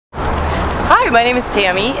Hi, my name is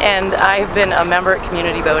Tammy, and I've been a member at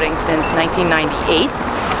Community Boating since 1998.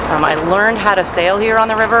 I learned how to sail here on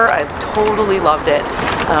the river. I totally loved it.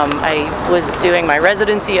 I was doing my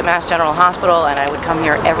residency at Mass General Hospital, and I would come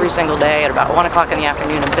here every single day at about 1 o'clock in the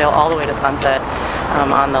afternoon and sail all the way to sunset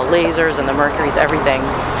on the lasers and the Mercuries, everything.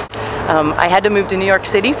 I had to move to New York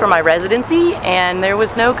City for my residency, and there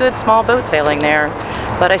was no good small boat sailing there.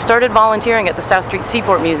 But I started volunteering at the South Street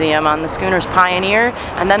Seaport Museum on the schooners Pioneer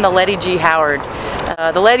and then the Letty G. Howard.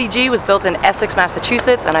 The Letty G was built in Essex,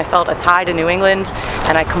 Massachusetts, and I felt a tie to New England,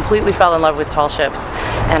 and I completely fell in love with tall ships.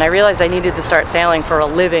 And I realized I needed to start sailing for a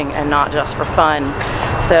living and not just for fun.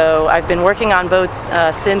 So I've been working on boats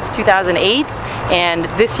since 2008, and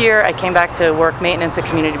this year I came back to work maintenance at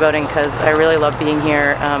Community Boating because I really love being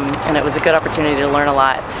here, and it was a good opportunity to learn a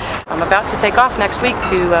lot. I'm about to take off next week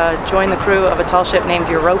to join the crew of a tall ship named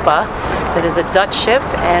Europa that is a Dutch ship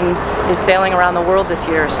and is sailing around the world this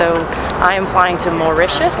year. So I am flying to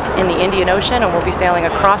Mauritius in the Indian Ocean, and we'll be sailing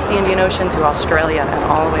across the Indian Ocean to Australia and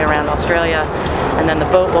all the way around Australia, and then the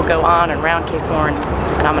boat will go on and round Cape Horn,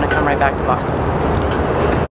 and I'm going to come right back to Boston.